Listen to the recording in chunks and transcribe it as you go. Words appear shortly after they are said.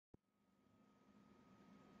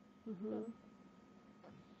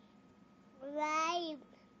Right.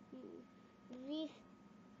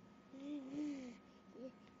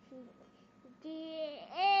 The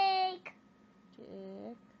egg. The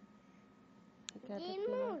egg. The The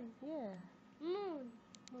caterpillar. moon. Yeah. Moon.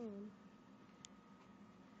 Moon.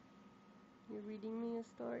 You're reading me a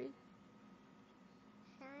story?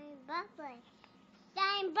 Sign bye-bye.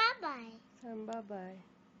 Sign bye-bye. Sun bye-bye.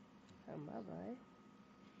 Sun bye-bye.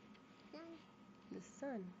 The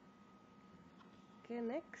sun. Okay,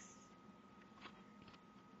 next.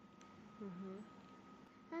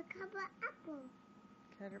 A cup of apple.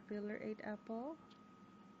 Caterpillar ate apple.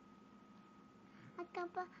 A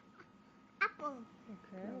cup of apple.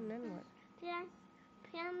 Okay, and then what?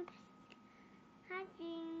 Plums.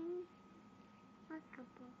 Hugging. A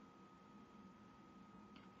couple.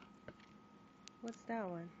 What's that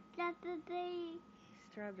one? Strawberry.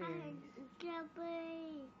 Strawberries.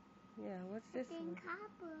 Strawberry. Yeah, what's this one?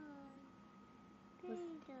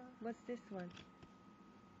 What's this one?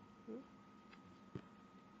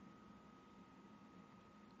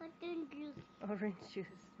 Orange juice. Orange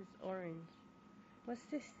juice. It's orange. What's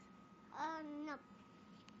this? No.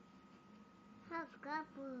 Half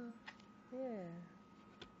couple. Yeah.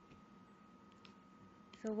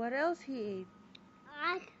 So what else he ate?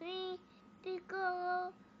 Ice cream,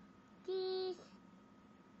 pickle, cheese.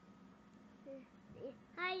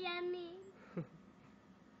 Hi, yummy.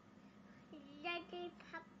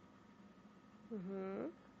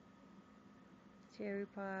 Lollipop. Cherry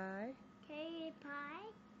pie. Cherry pie.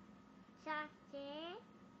 Sausage.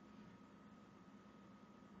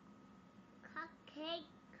 Cupcake.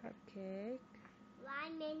 Cupcake.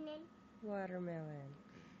 Watermelon. Watermelon.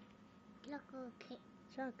 Chocolate cake.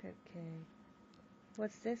 Chocolate cake.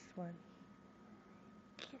 What's this one?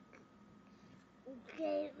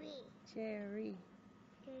 Cherry. Cherry.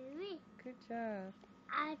 Cherry. Good job.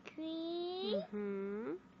 Ice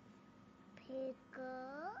cream.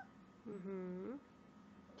 Pickle.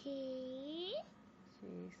 Cheese.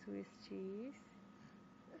 Cheese, Swiss cheese.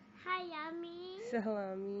 Hi, yummy.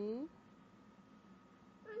 Salami.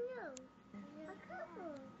 Oh no. A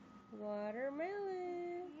couple.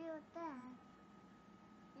 Watermelon. Look that.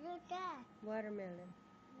 Look that. Watermelon.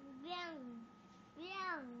 Brown.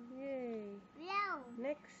 Brown. Yay. Brown.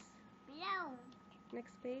 Next. Brown.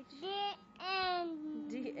 Next page. The end.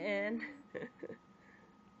 The end.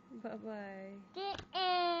 Bye-bye. The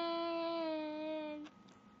end.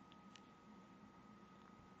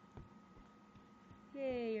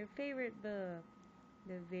 Yay, your favorite book.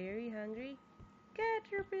 The Very Hungry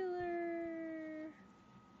Caterpillar.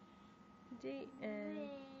 The end.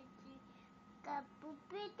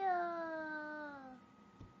 Capupito.